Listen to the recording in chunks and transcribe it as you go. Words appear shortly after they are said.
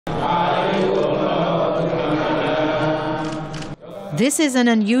This is an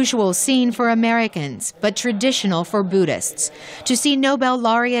unusual scene for Americans, but traditional for Buddhists, to see Nobel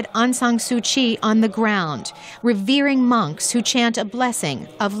laureate Aung San Suu Kyi on the ground, revering monks who chant a blessing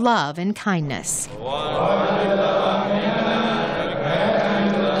of love and kindness.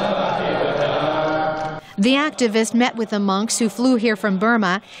 The activist met with the monks who flew here from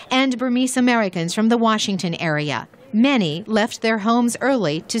Burma and Burmese Americans from the Washington area. Many left their homes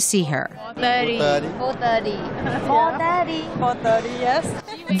early to see her. 4:30, yes.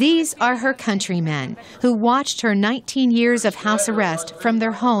 These are her countrymen who watched her 19 years of house arrest from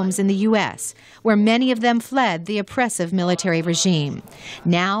their homes in the U.S., where many of them fled the oppressive military regime.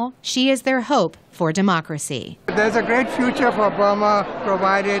 Now she is their hope for democracy. There's a great future for Burma,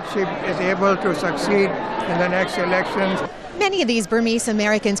 provided she is able to succeed in the next elections. Many of these Burmese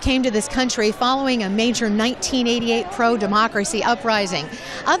Americans came to this country following a major 1988 pro-democracy uprising.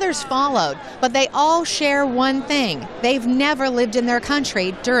 Others followed, but they all share one thing. They've never lived in their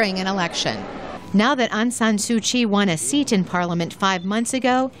country during an election. Now that Aung San Suu Kyi won a seat in Parliament 5 months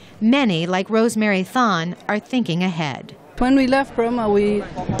ago, many, like Rosemary Thon, are thinking ahead. When we left Burma, we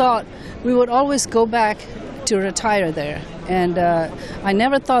thought we would always go back to retire there. And I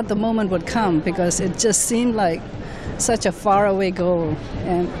never thought the moment would come, because it just seemed like such a faraway goal,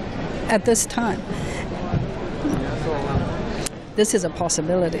 and at this time, this is a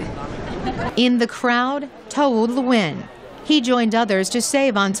possibility. In the crowd, Taul Lewin. He joined others to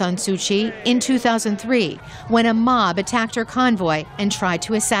save Aung San Suu Kyi in 2003, when a mob attacked her convoy and tried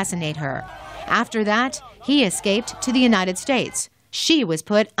to assassinate her. After that, he escaped to the United States. She was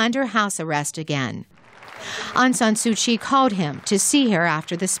put under house arrest again. Aung San Suu Kyi called him to see her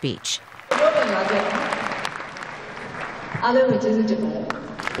after the speech.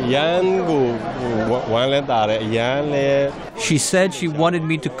 She said she wanted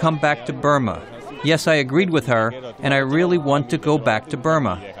me to come back to Burma. Yes, I agreed with her, and I really want to go back to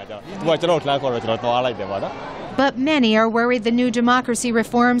Burma. But many are worried the new democracy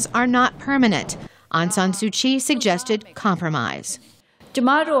reforms are not permanent. Aung San Suu Kyi suggested compromise.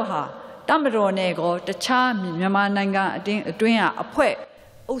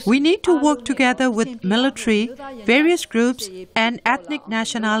 We need to work together with military, various groups, and ethnic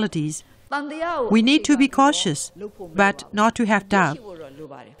nationalities. We need to be cautious, but not to have doubt.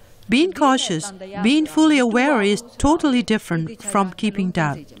 Being cautious, being fully aware is totally different from keeping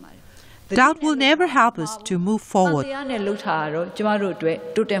doubt. Doubt will never help us to move forward.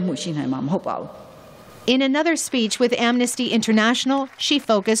 In another speech with Amnesty International, she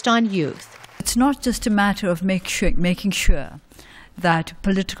focused on youth. It's not just a matter of making sure that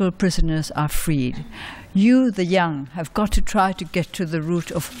political prisoners are freed. You, the young, have got to try to get to the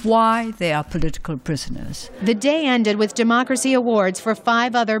root of why they are political prisoners. The day ended with democracy awards for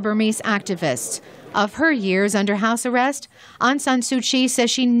 5 other Burmese activists. Of her years under house arrest, Aung San Suu Kyi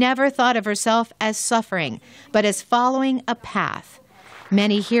says she never thought of herself as suffering, but as following a path.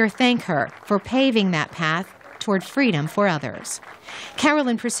 Many here thank her for paving that path toward freedom for others.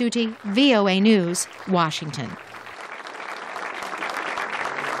 Carolyn Presutti, VOA News, Washington.